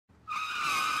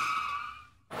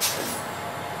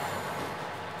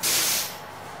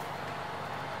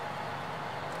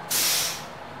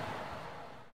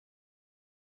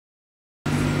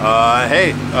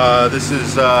Hey, this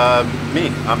is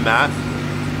me. I'm Matt,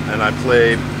 and I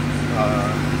play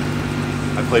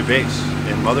bass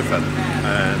in Mother Feather,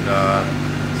 and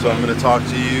so I'm going to talk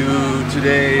to you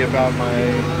today about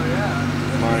my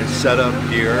setup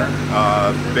here,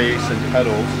 bass and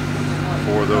pedals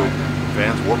for the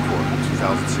band's Warped Tour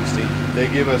 2016. They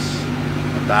give us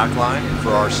a backline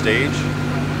for our stage,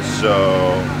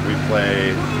 so we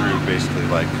play through basically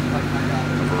like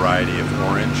variety of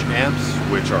orange amps,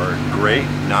 which are great.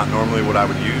 Not normally what I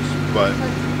would use, but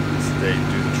they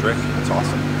do the trick. It's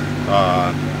awesome.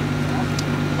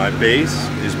 My bass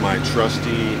is my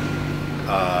trusty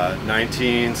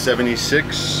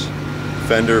 1976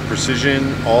 Fender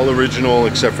Precision, all original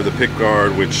except for the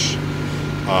pickguard, which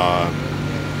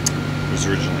was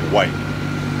originally white.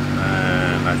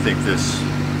 And I think this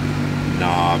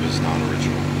knob is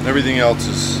non-original. Everything else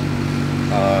is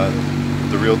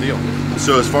the real deal.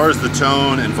 So as far as the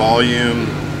tone and volume,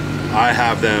 I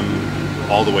have them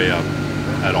all the way up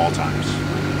at all times.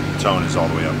 Tone is all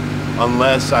the way up.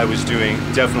 Unless I was doing,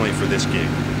 definitely for this gig,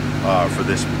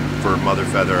 for Mother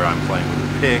Feather, I'm playing with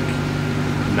a pick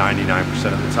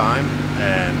 99% of the time.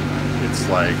 And it's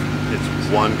like, it's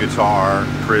one guitar,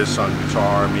 Chris on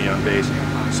guitar, me on bass.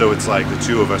 So it's like the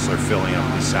two of us are filling up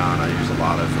the sound. I use a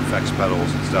lot of effects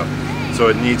pedals and stuff. So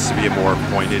it needs to be a more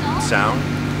pointed sound.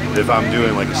 If I'm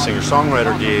doing like a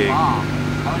singer-songwriter gig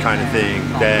kind of thing,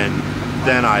 then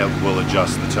I will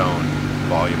adjust the tone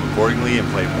volume accordingly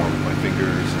and play more with my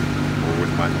fingers or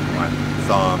with my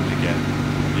thumb to get,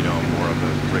 you know, more of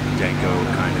a Rick Danko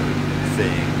kind of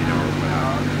thing, you know.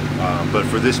 But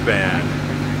for this band,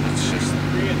 it's just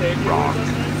rock,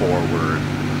 forward,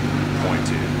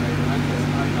 pointed,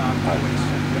 always.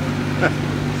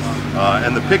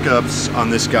 And the pickups on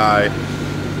this guy,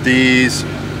 these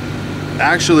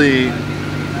actually,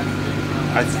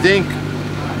 I think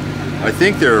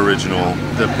they're original.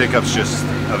 The pickups just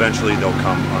eventually they'll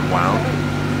come unwound.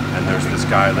 And there's this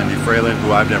guy, Lindy Fralin,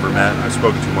 who I've never met. I've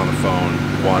spoken to him on the phone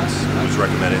once. It was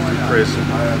recommended through Chris. I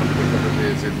have a pickup of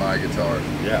his in my guitar.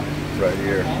 Yeah, right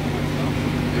here.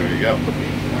 There you go.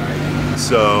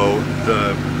 So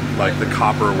the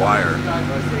copper wire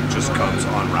just comes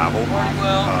unraveled.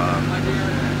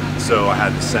 So I had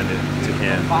to send it to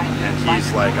him, and he's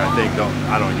like,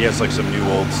 he has like some new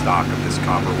old stock of this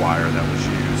copper wire that was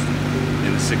used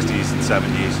in the 60s and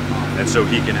 70s, and so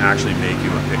he can actually make you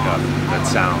a pickup that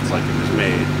sounds like it was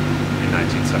made in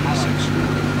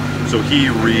 1976. So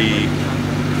he recoiled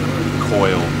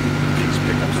these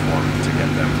pickups for me to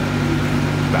get them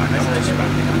back up to spec.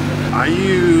 I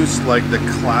use like the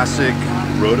classic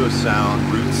Roto Sound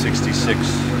Route 66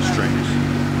 strings.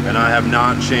 And I have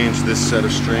not changed this set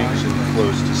of strings in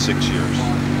close to 6 years.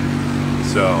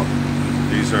 So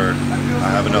these are,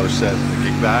 I have another set in the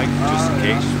gig bag just in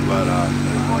case, but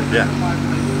yeah,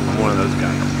 I'm one of those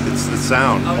guys. It's the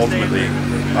sound, ultimately.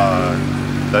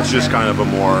 That's just kind of a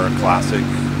more classic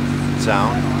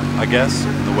sound, I guess,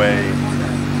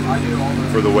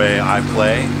 for the way I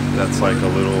play. That's like a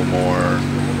little more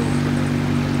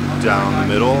down the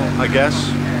middle, I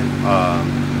guess,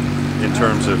 in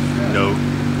terms of note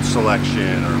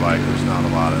selection, or like there's not a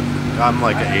lot of, I'm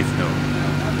like an eighth note,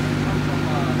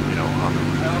 you know, on the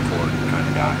chord kind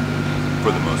of guy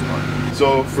for the most part.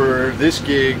 So for this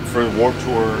gig, for the Warped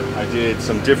Tour, I did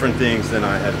some different things than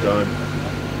I had done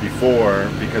before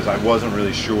because I wasn't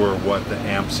really sure what the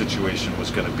amp situation was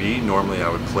going to be. Normally I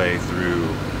would play through,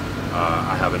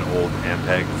 I have an old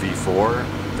Ampeg V4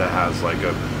 that has like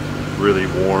a really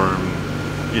warm,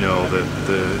 you know,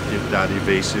 that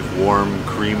evasive, warm,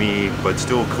 creamy, but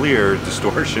still clear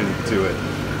distortion to it.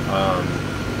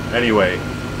 Anyway,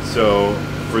 so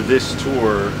for this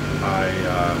tour,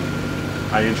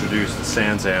 I introduced the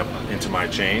Sans amp into my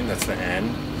chain. That's the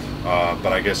N.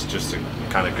 But I guess just to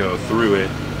kind of go through it,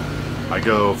 I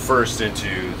go first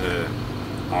into the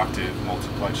octave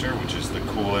multiplexer, which is the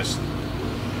coolest.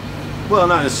 Well,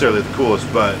 not necessarily the coolest,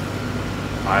 but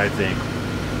I think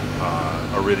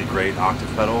a really great octave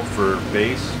pedal for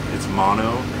bass. It's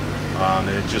mono, and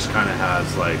it just kind of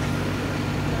has like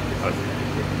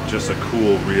just a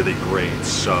cool, really great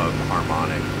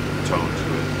sub-harmonic tone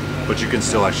to it. But you can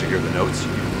still actually hear the notes,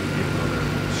 even though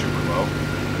they're super low,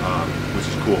 which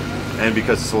is cool. And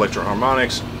because it's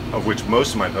electro-harmonics, of which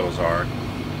most of my pedals are,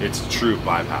 it's true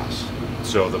bypass.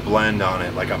 So the blend on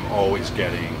it, like I'm always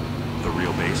getting the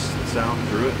real bass sound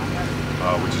through it,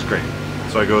 which is great.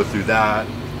 So I go through that.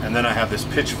 And then I have this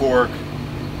pitchfork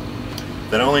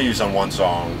that I only use on one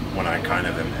song when I kind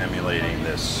of am emulating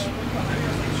this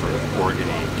sort of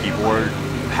organy keyboard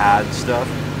pad stuff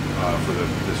for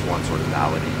this one sort of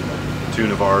ballady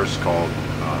tune of ours called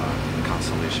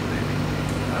Constellation Baby.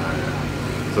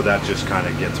 So that just kind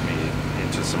of gets me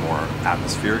into some more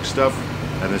atmospheric stuff,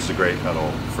 and this is a great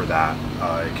pedal for that.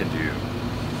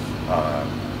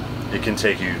 It can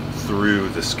take you through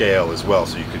the scale as well,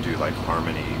 so you could do like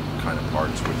harmony kind of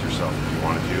parts with yourself if you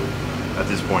wanted to. At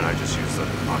this point, I just use the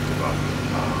octave up.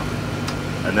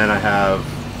 And then I have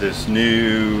this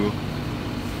new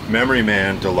Memory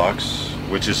Man Deluxe,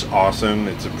 which is awesome.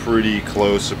 It's a pretty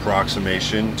close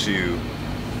approximation to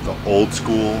the old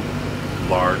school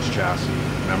large chassis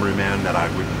Memory Man that I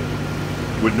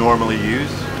would normally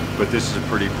use, but this is a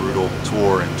pretty brutal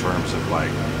tour in terms of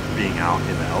like being out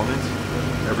in the elements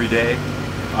every day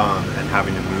and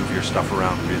having to move your stuff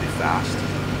around really fast.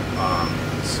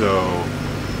 So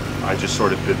I just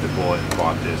sort of bit the bullet and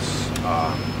bought this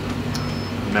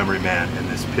Memory Man and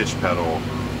this pitch pedal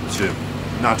to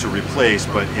not to replace,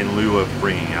 but in lieu of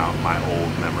bringing out my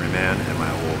old Memory Man and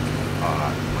my old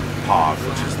POG,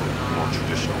 which is the more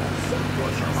traditional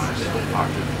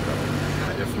octave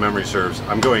pedal. If memory serves,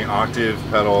 I'm going octave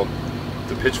pedal,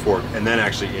 the pitchfork, and then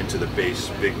actually into the bass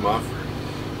big muff,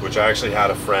 which I actually had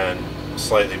a friend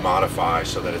slightly modify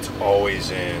so that it's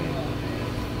always in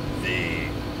the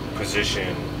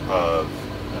position of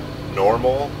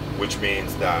normal, which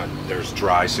means that there's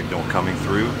dry signal coming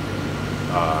through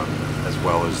as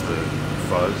well as the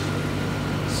fuzz,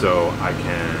 so I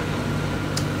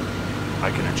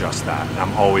can adjust that.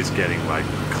 I'm always getting like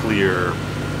clear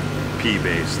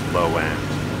P-based low end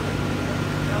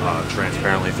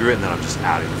transparently through it, and then I'm just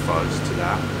adding the fuzz to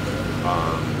that.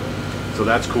 So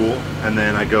that's cool. And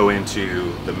then I go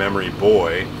into the Memory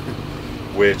Boy,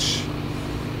 which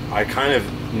I kind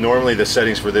of, normally the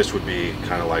settings for this would be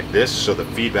kind of like this, so the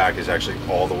feedback is actually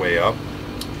all the way up,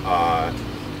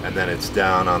 and then it's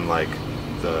down on like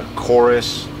the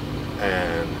chorus,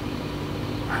 and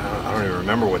I don't even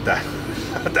remember what that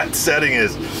that setting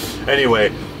is.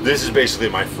 Anyway, this is basically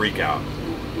my freak out.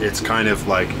 It's kind of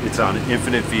like, it's on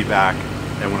infinite feedback,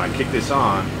 and when I kick this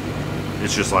on,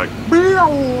 it's just like,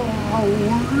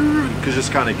 because this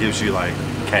kind of gives you like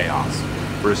chaos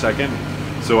for a second.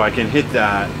 So I can hit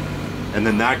that, and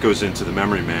then that goes into the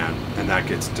Memory Man, and that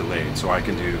gets delayed. So I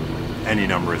can do any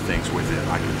number of things with it.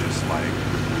 I can just like,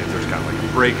 if there's kind of like a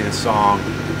break in a song,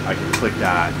 I can click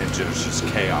that, and just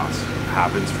chaos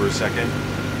happens for a second,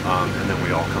 and then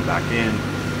we all come back in.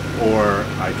 Or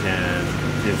I can,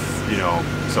 if you know,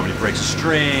 somebody breaks a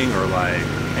string, or like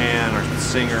Ann or the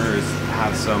singer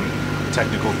has some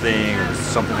technical thing, or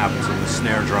something happens in the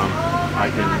snare drum, I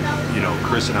can, you know,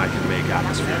 Chris and I can make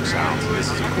atmospheric sounds, and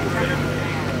this is a cool thing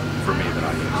for me that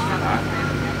I use for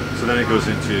that. So then it goes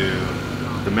into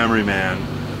the Memory Man,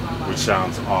 which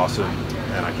sounds awesome,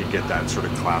 and I can get that sort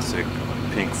of classic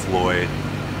Pink Floyd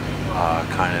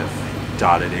kind of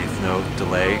dotted eighth note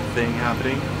delay thing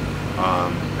happening.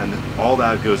 And all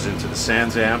that goes into the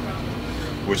Sans amp,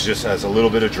 which just has a little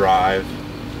bit of drive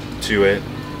to it,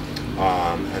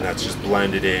 and that's just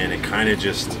blended in. It kind of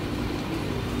just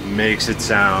makes it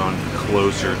sound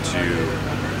closer to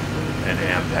an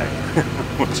Ampeg,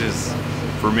 which is,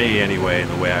 for me anyway, in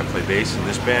the way I play bass in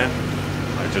this band,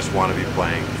 I just want to be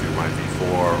playing through my V4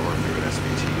 or through an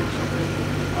SVT or something.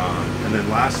 And then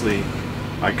lastly,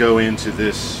 I go into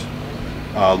this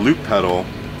loop pedal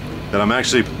that I'm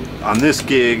actually, on this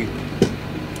gig,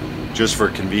 just for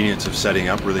convenience of setting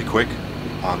up really quick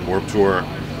on Warped Tour,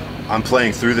 I'm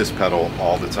playing through this pedal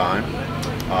all the time,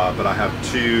 but I have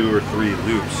 2 or 3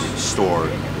 loops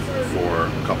stored for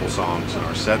a couple songs in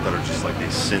our set that are just like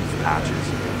these synth patches,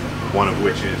 one of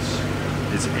which is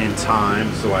in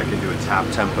time, so I can do a tap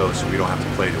tempo, so we don't have to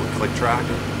play to a click track.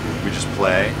 We just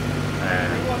play,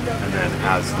 and then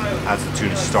as the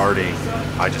tune is starting,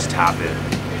 I just tap it.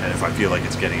 And if I feel like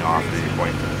it's getting off at any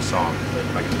point in the song,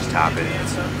 I can just tap it, and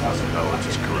it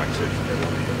just corrects it.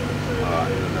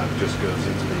 And then that just goes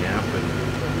into the amp, and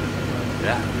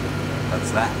yeah,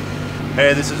 that's that.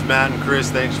 Hey, this is Matt and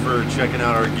Chris. Thanks for checking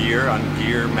out our gear on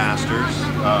Gear Masters.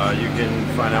 You can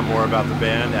find out more about the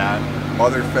band at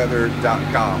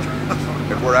motherfeather.com.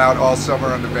 And we're out all summer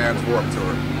on the band's Warped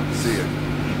Tour. See you.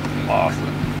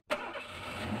 Awesome.